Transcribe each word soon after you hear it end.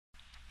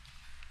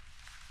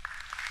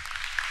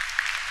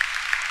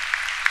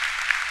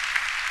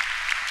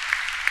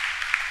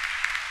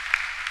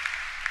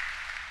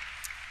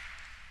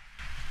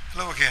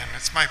Hello again.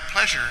 It's my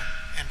pleasure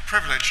and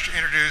privilege to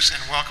introduce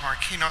and welcome our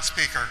keynote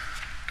speaker,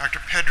 Dr.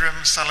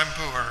 Pedram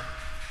Salimpour,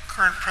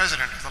 current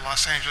president of the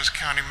Los Angeles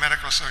County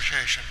Medical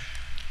Association.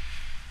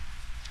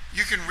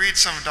 You can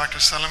read some of Dr.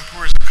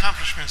 Salimpour's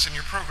accomplishments in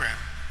your program.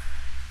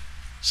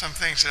 Some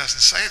things it doesn't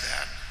say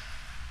that.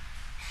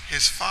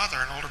 His father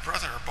and older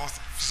brother are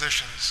both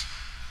physicians.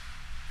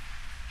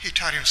 He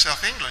taught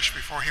himself English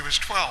before he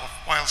was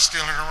 12 while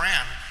still in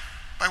Iran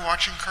by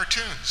watching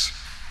cartoons.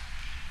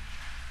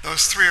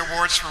 Those 3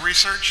 awards for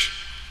research,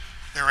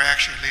 there were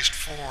actually at least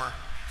 4,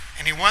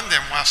 and he won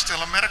them while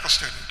still a medical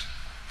student.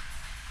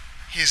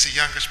 He is the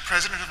youngest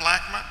president of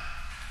LACMA.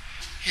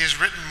 He has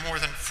written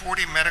more than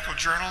 40 medical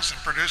journals and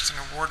produced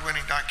an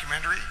award-winning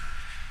documentary,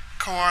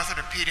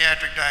 co-authored a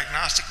pediatric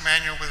diagnostic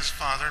manual with his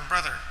father and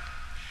brother.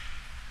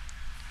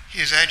 He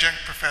is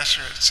adjunct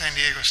professor at San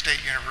Diego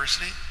State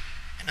University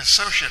and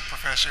associate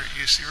professor at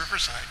UC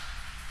Riverside.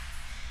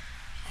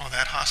 Oh,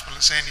 that hospital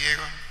in San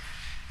Diego,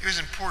 it was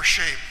in poor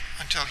shape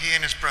until he and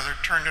his brother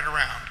turned it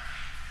around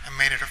and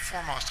made it a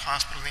foremost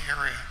hospital in the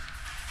area.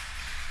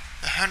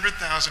 The 100,000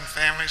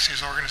 families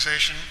his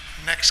organization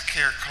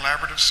NextCare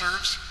Collaborative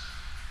serves,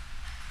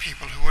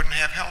 people who wouldn't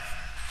have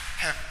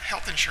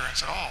health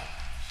insurance at all.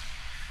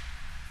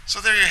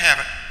 So there you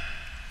have it.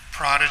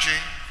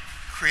 Prodigy,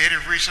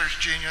 creative research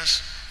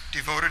genius,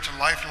 devoted to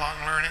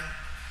lifelong learning,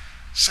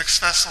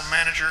 successful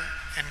manager,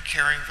 and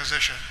caring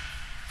physician.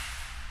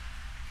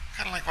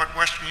 Kind of like what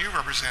Western U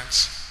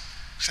represents,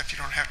 except you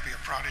don't have to be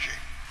a prodigy.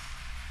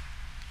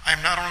 I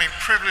am not only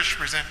privileged to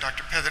present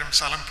Dr. Pedram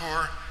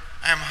Salimpour,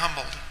 I am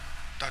humbled,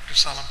 Dr.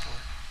 Salimpour.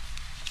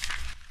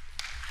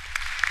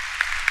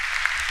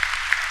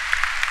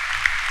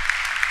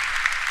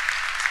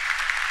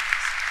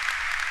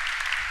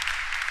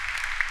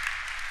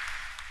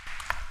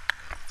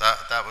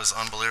 That was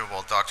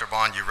unbelievable, Dr.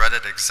 Bond. You read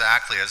it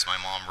exactly as my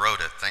mom wrote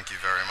it. Thank you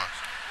very much.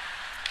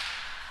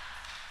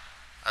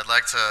 I'd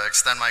like to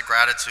extend my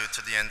gratitude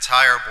to the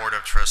entire Board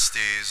of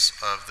Trustees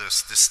of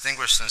this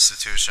distinguished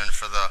institution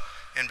for the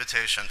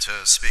invitation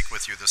to speak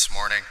with you this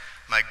morning.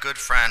 My good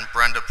friend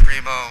Brenda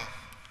Primo,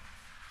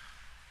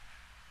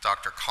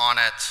 Dr.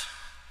 Connett,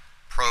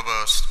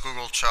 Provost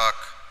Gugelchuk,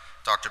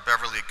 Dr.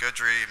 Beverly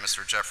Goodry,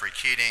 Mr. Jeffrey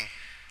Keating,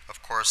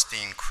 of course,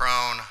 Dean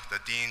Crone, the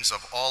deans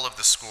of all of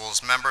the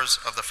schools, members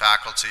of the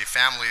faculty,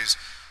 families,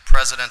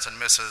 President and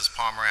Mrs.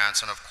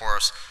 Pomerantz, and of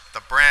course,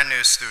 the brand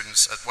new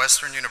students at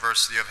Western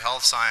University of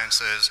Health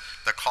Sciences,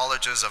 the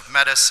colleges of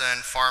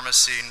medicine,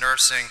 pharmacy,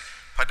 nursing,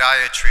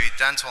 podiatry,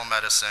 dental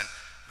medicine,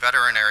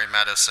 veterinary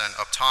medicine,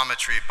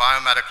 optometry,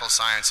 biomedical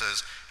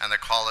sciences, and the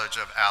College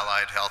of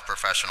Allied Health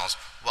Professionals.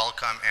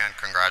 Welcome and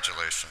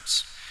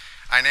congratulations.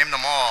 I name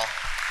them all.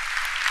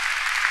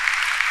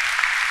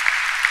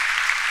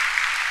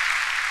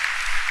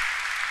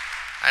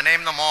 I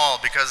name them all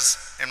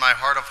because in my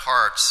heart of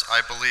hearts,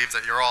 I believe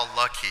that you're all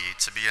lucky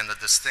to be in the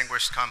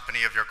distinguished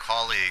company of your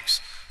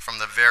colleagues from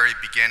the very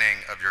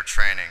beginning of your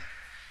training.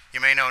 You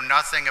may know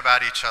nothing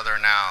about each other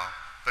now,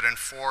 but in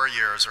 4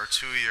 years or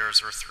 2 years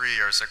or 3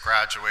 years at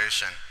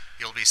graduation,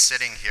 you'll be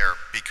sitting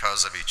here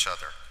because of each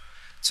other.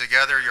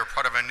 Together, you're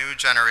part of a new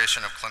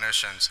generation of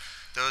clinicians,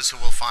 those who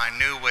will find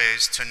new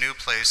ways to new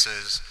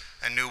places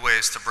and new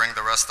ways to bring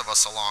the rest of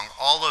us along.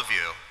 All of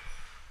you,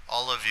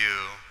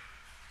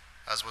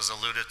 as was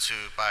alluded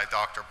to by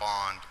Dr.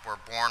 Bond, were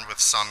born with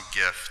some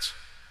gift,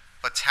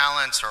 but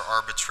talents are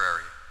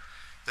arbitrary.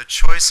 The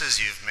choices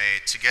you've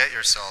made to get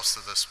yourselves to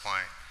this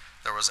point,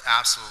 there was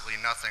absolutely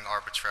nothing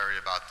arbitrary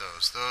about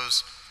those.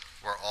 Those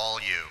were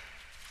all you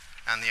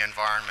and the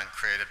environment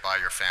created by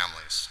your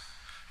families.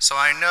 So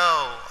I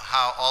know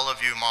how all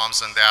of you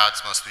moms and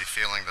dads must be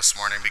feeling this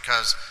morning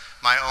because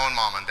my own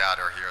mom and dad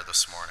are here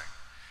this morning.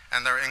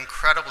 And they're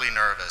incredibly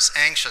nervous,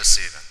 anxious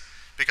even.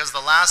 Because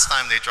the last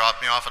time they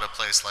dropped me off at a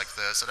place like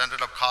this, it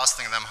ended up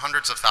costing them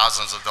hundreds of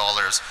thousands of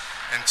dollars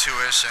in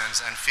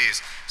tuitions and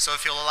fees. So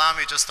if you'll allow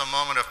me just a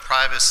moment of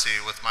privacy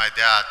with my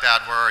dad.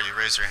 Dad, where are you?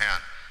 Raise your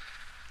hand.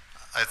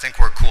 I think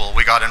we're cool.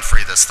 We got in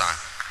free this time.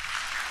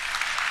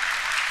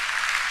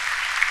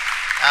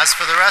 As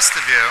for the rest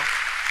of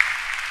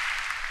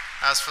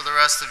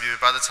you,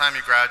 by the time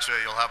you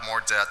graduate, you'll have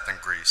more debt than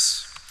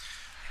Greece.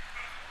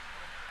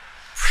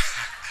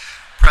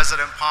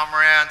 President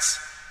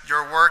Pomerantz,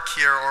 your work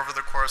here over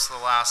the course of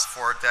the last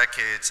 4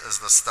 decades is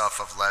the stuff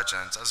of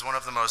legends. As one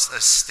of the most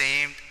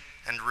esteemed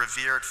and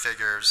revered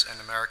figures in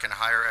American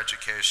higher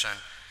education,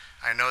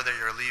 I know that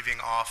you're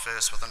leaving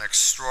office with an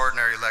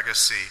extraordinary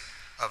legacy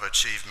of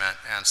achievement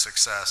and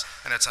success,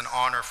 and it's an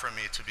honor for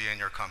me to be in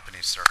your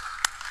company, sir.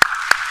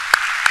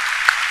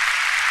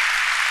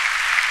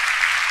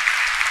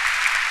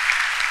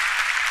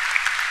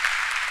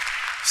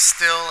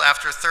 Still,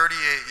 after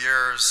 38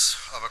 years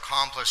of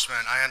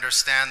accomplishment, I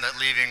understand that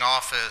leaving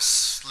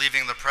office,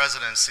 leaving the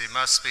presidency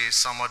must be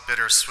somewhat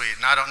bittersweet.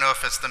 And I don't know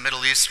if it's the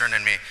Middle Eastern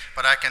in me,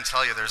 but I can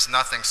tell you there's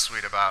nothing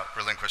sweet about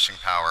relinquishing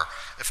power.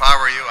 If I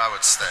were you, I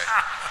would stay.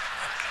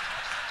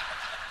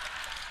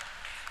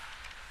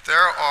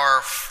 There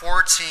are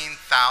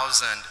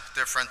 14,000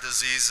 different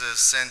diseases,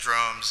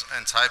 syndromes,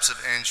 and types of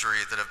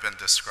injury that have been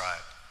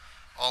described.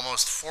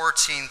 almost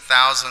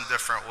 14,000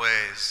 different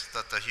ways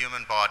that the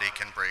human body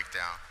can break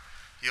down.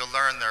 You'll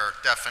learn their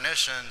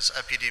definitions,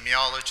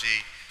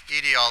 epidemiology,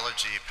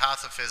 etiology,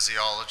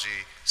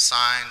 pathophysiology,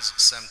 signs,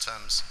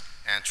 symptoms,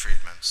 and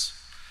treatments.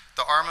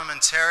 The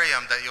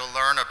armamentarium that you'll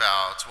learn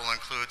about will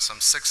include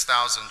some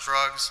 6,000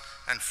 drugs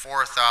and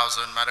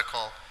 4,000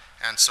 medical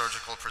and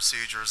surgical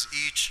procedures,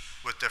 each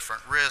with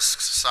different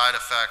risks, side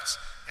effects,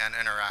 and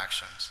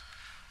interactions.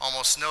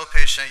 Almost no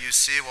patient you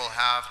see will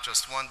have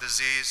just one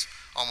disease.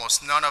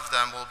 Almost none of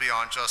them will be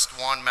on just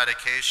one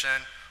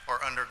medication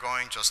or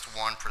undergoing just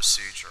one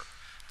procedure.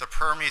 The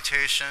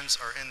permutations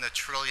are in the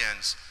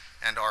trillions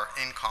and are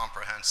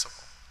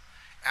incomprehensible.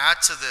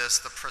 Add to this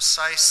the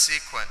precise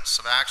sequence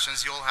of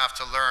actions you'll have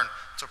to learn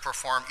to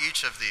perform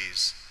each of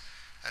these,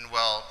 and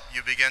well,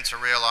 you begin to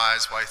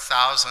realize why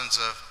thousands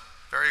of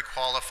very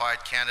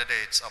qualified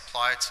candidates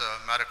apply to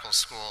medical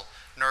school,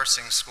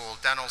 nursing school,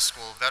 dental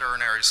school,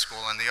 veterinary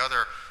school, and the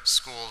other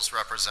schools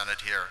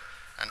represented here,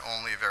 and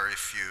only very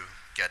few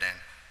get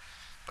in.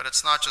 But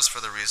it's not just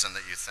for the reason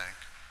that you think.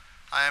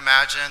 I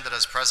imagine that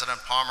as President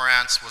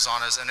Pomerantz was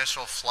on his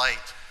initial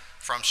flight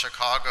from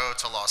Chicago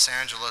to Los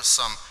Angeles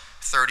some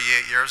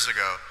 38 years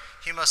ago,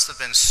 he must have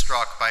been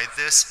struck by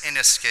this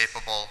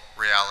inescapable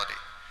reality,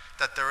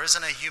 that there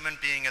isn't a human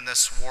being in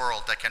this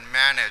world that can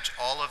manage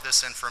all of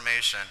this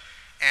information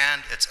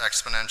and its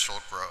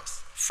exponential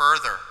growth.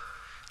 Further,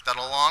 that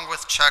along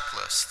with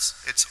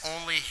checklists, it's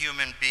only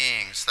human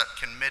beings that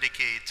can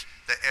mitigate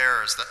the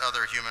errors that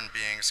other human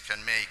beings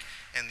can make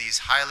in these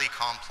highly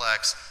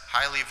complex,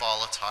 highly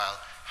volatile,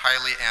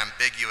 highly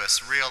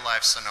ambiguous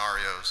real-life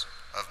scenarios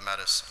of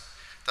medicine.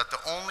 That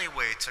the only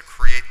way to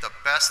create the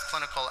best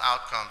clinical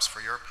outcomes for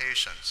your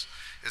patients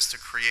is to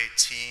create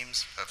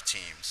teams of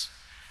teams.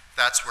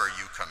 That's where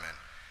you come in,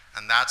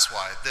 and that's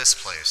why this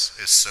place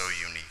is so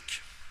unique.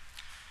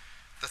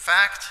 The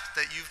fact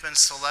that you've been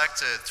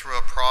selected through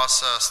a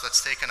process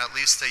that's taken at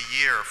least a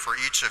year for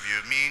each of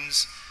you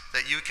means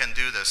that you can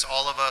do this.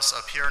 All of us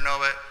up here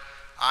know it,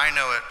 I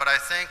know it, but I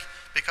think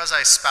because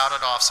I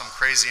spouted off some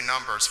crazy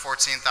numbers,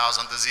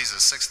 14,000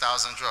 diseases,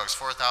 6,000 drugs,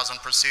 4,000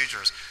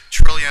 procedures,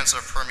 trillions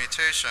of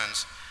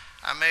permutations,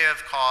 I may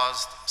have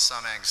caused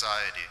some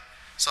anxiety.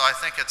 So I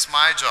think it's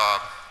my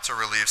job to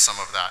relieve some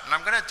of that. And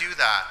I'm going to do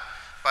that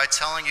by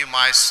telling you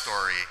my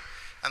story.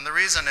 And the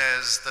reason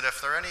is that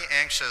if there are any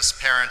anxious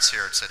parents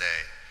here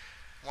today,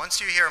 once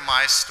you hear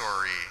my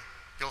story,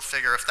 you'll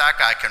figure if that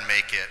guy can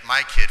make it,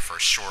 my kid for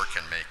sure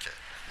can make it.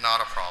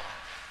 Not a problem.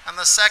 And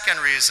the second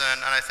reason,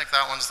 and I think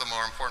that one's the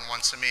more important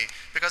one to me,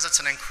 because it's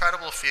an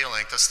incredible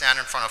feeling to stand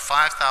in front of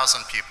 5,000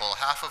 people,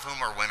 half of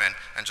whom are women,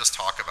 and just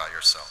talk about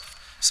yourself.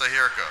 So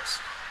here it goes.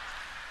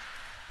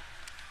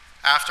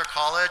 After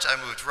college, I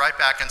moved right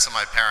back into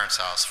my parents'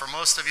 house. For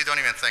most of you, don't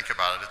even think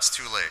about it, it's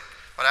too late.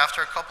 But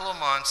after a couple of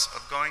months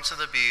of going to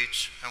the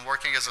beach and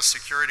working as a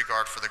security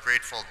guard for the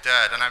Grateful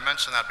Dead, and I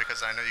mention that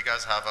because I know you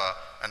guys have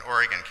an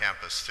Oregon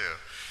campus too.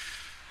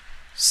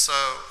 So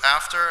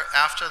after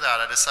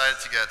that, I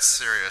decided to get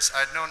serious.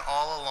 I'd known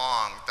all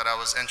along that I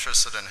was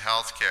interested in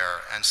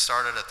healthcare and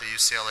started at the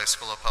UCLA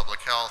School of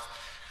Public Health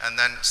and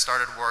then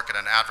started work at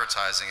an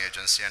advertising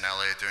agency in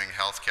LA doing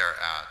healthcare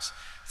ads.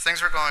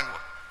 Things were going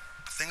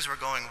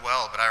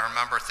well, but I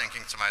remember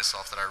thinking to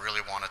myself that I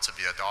really wanted to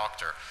be a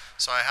doctor.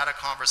 So I had a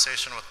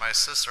conversation with my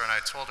sister and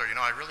I told her, you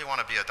know, I really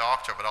want to be a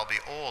doctor, but I'll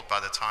be old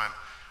by the time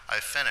I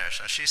finish.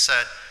 And she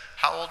said,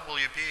 how old will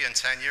you be in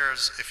 10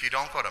 years if you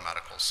don't go to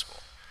medical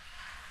school?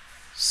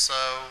 So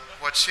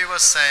what she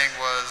was saying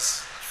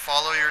was,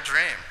 follow your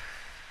dream.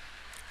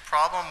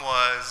 Problem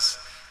was,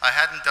 I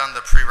hadn't done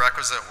the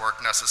prerequisite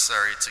work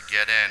necessary to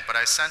get in, but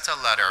I sent a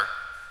letter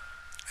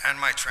and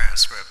my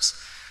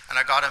transcripts, and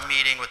I got a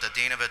meeting with the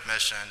Dean of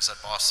Admissions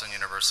at Boston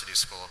University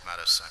School of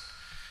Medicine,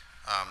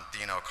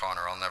 Dean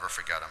O'Connor. I'll never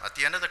forget him. At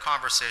the end of the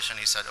conversation,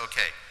 he said,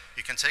 okay,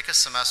 you can take a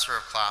semester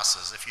of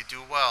classes. If you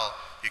do well,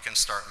 you can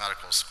start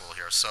medical school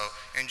here. So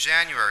in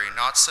January,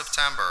 not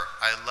September,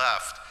 I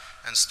left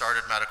and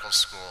started medical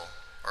school,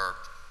 or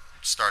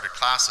started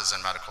classes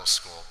in medical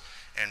school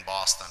in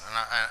Boston.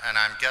 And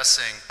I'm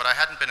guessing, but I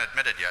hadn't been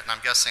admitted yet, and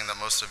I'm guessing that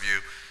most of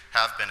you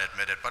have been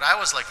admitted. But I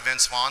was like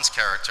Vince Vaughn's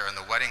character in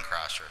The Wedding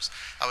Crashers.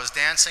 I was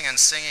dancing and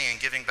singing and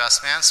giving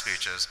best man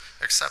speeches,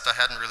 except I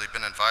hadn't really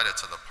been invited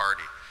to the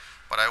party.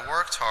 But I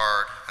worked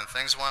hard, and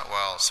things went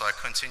well, so I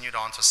continued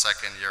on to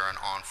second year and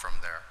on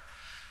from there.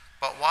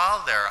 But while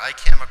there, I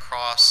came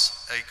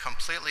across a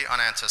completely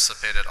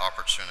unanticipated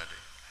opportunity.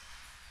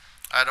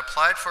 I had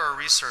applied for a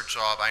research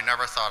job I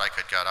never thought I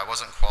could get. I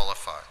wasn't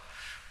qualified.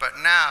 But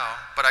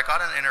I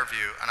got an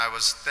interview, and I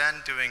was then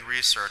doing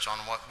research on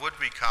what would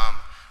become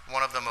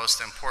one of the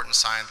most important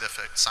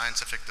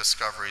scientific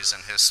discoveries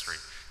in history.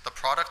 The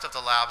product of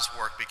the lab's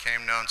work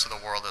became known to the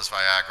world as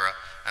Viagra,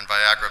 and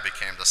Viagra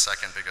became the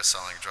second biggest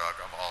selling drug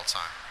of all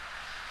time.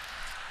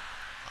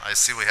 I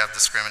see we have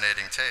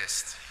discriminating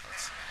taste.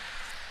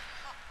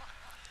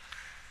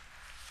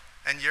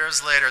 And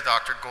years later,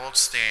 Dr.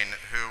 Goldstein,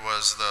 who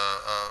was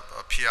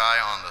a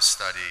PI on the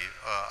study,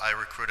 I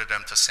recruited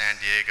him to San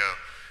Diego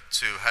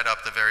to head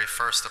up the very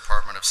first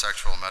department of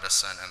sexual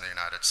medicine in the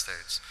United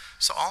States.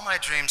 So all my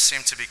dreams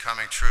seemed to be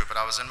coming true, but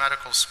I was in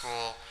medical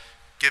school,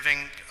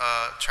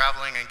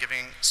 traveling and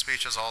giving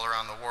speeches all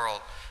around the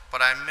world,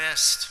 but I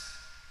missed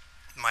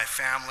my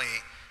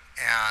family,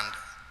 and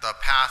the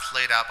path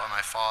laid out by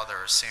my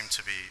father seemed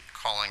to be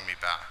calling me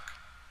back.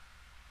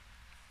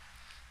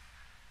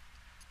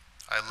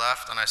 I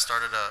left and I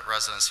started a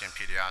residency in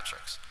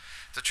pediatrics.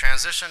 The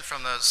transition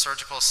from the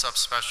surgical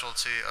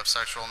subspecialty of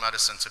sexual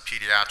medicine to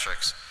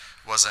pediatrics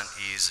wasn't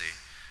easy.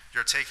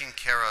 You're taking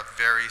care of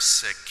very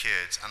sick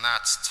kids, and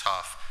that's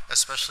tough,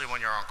 especially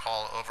when you're on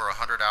call over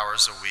 100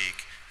 hours a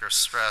week. You're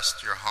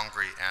stressed, you're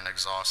hungry, and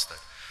exhausted.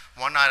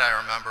 One night I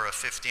remember a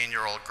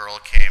 15-year-old girl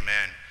came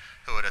in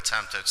who had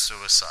attempted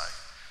suicide.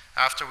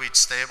 After we'd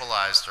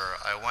stabilized her,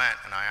 I went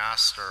and I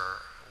asked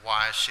her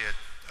why she had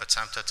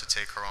attempted to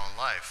take her own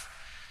life.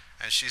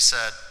 And she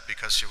said,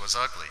 because she was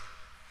ugly.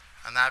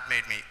 And that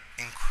made me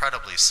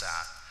incredibly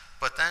sad.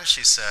 But then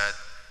she said,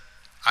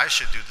 I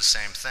should do the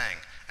same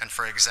thing, and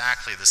for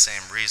exactly the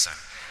same reason.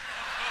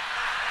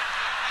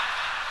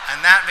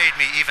 And that made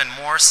me even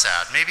more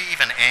sad, maybe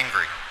even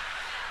angry.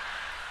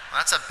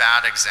 That's a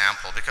bad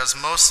example, because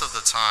most of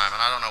the time,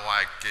 and I don't know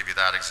why I gave you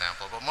that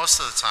example, but most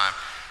of the time,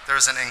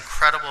 there's an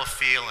incredible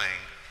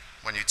feeling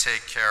when you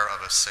take care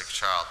of a sick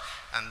child,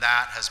 and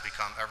that has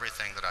become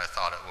everything that I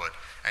thought it would,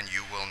 and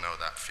you will know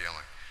that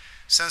feeling.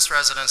 Since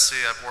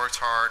residency, I've worked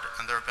hard,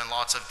 and there have been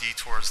lots of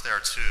detours there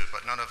too,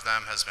 but none of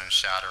them has been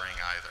shattering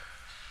either.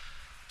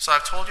 So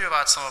I've told you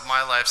about some of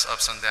my life's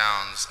ups and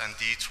downs and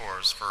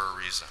detours for a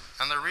reason.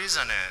 And the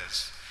reason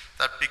is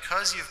that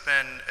because you've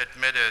been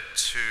admitted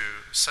to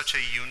such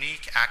a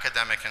unique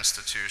academic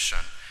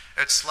institution,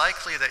 it's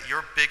likely that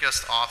your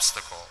biggest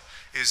obstacle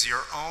is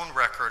your own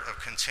record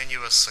of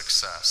continuous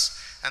success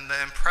and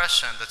the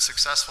impression that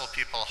successful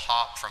people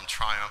hop from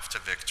triumph to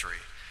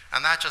victory.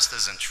 And that just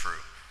isn't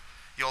true.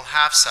 You'll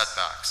have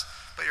setbacks,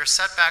 but your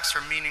setbacks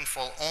are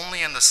meaningful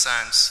only in the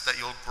sense that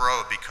you'll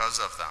grow because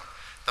of them.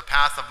 The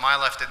path of my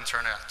life didn't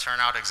turn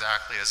out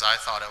exactly as I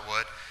thought it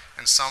would.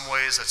 In some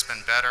ways, it's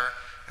been better.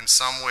 In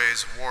some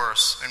ways,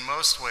 worse. In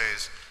most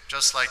ways,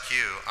 just like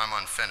you, I'm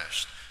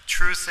unfinished.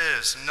 Truth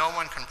is, no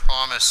one can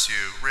promise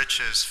you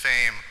riches,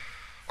 fame,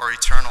 or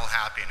eternal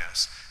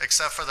happiness,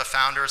 except for the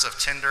founders of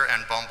Tinder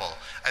and Bumble.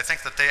 I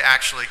think that they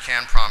actually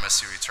can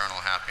promise you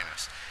eternal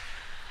happiness.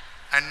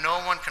 And no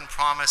one can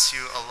promise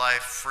you a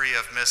life free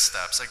of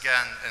missteps,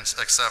 again,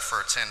 except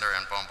for Tinder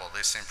and Bumble.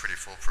 They seem pretty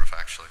foolproof,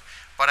 actually.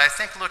 But I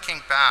think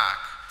looking back,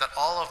 that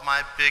all of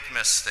my big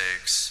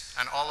mistakes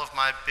and all of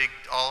my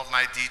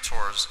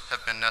detours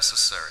have been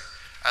necessary.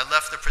 I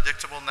left the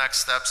predictable next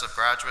steps of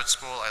graduate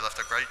school, I left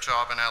a great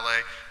job in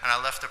LA, and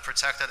I left the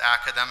protected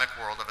academic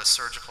world of a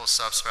surgical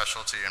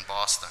subspecialty in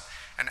Boston.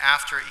 And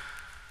after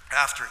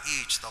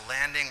each, the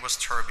landing was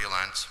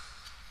turbulent,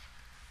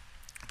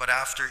 but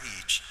after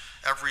each,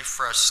 every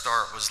fresh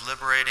start was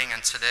liberating,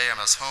 and today I'm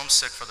as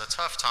homesick for the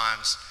tough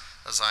times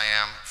as I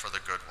am for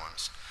the good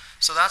ones.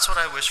 So that's what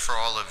I wish for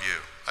all of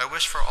you. I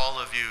wish for all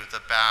of you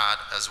the bad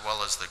as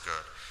well as the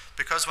good.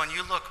 Because when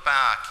you look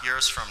back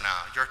years from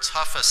now, your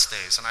toughest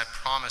days, and I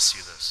promise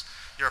you this,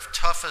 your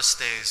toughest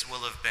days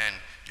will have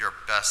been your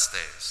best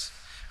days.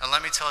 And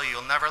let me tell you,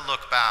 you'll never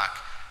look back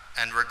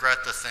and regret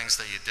the things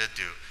that you did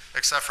do,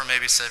 except for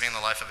maybe saving the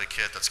life of a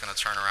kid that's going to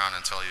turn around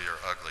and tell you you're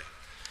ugly.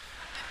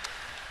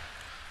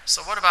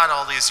 So what about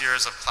all these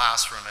years of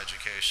classroom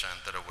education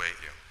that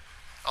await you?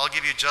 I'll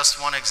give you just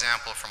one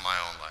example from my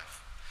own life.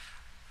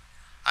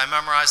 I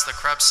memorized the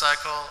Krebs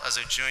cycle as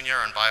a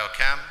junior in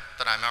biochem,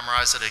 then I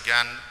memorized it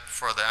again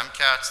for the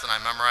MCATs, then I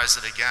memorized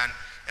it again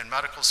in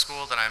medical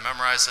school, then I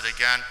memorized it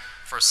again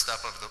for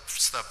step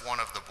one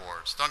of the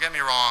boards. Don't get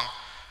me wrong,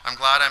 I'm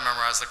glad I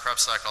memorized the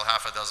Krebs cycle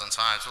half a dozen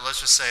times, but let's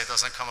just say it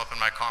doesn't come up in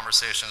my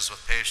conversations with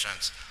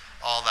patients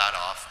all that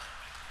often.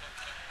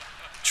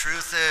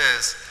 Truth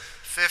is,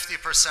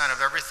 50%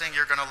 of everything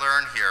you're going to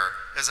learn here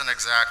isn't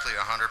exactly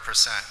 100%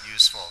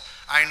 useful.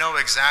 I know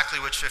exactly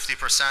which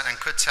 50% and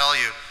could tell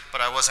you,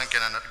 but I wasn't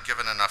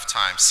given enough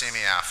time. See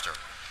me after.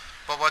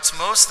 But what's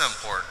most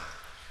important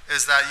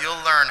is that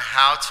you'll learn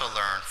how to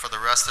learn for the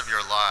rest of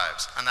your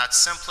lives, and that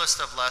simplest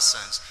of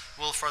lessons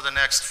will for the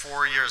next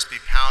 4 years be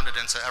pounded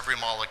into every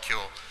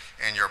molecule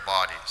in your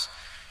bodies.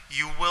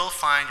 You will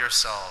find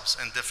yourselves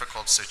in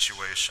difficult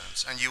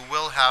situations, and you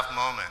will have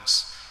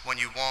moments when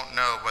you won't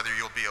know whether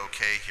you'll be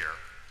okay here.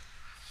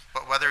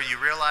 But whether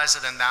you realize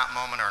it in that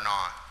moment or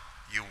not,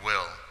 you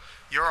will.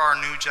 You're our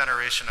new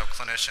generation of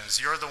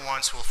clinicians. You're the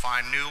ones who will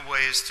find new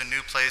ways to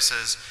new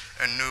places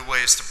and new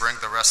ways to bring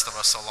the rest of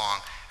us along.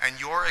 And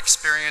your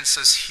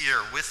experiences here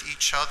with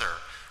each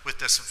other, with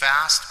this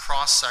vast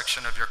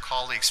cross-section of your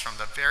colleagues from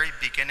the very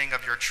beginning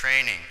of your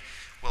training,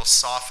 will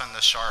soften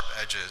the sharp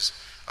edges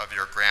of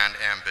your grand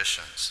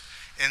ambitions.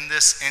 In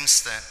this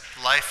instant,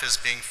 life is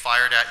being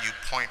fired at you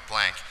point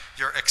blank.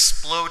 You're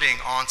exploding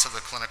onto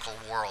the clinical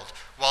world.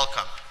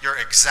 Welcome. You're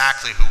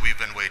exactly who we've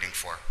been waiting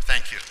for.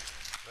 Thank you.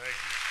 Thank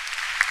you.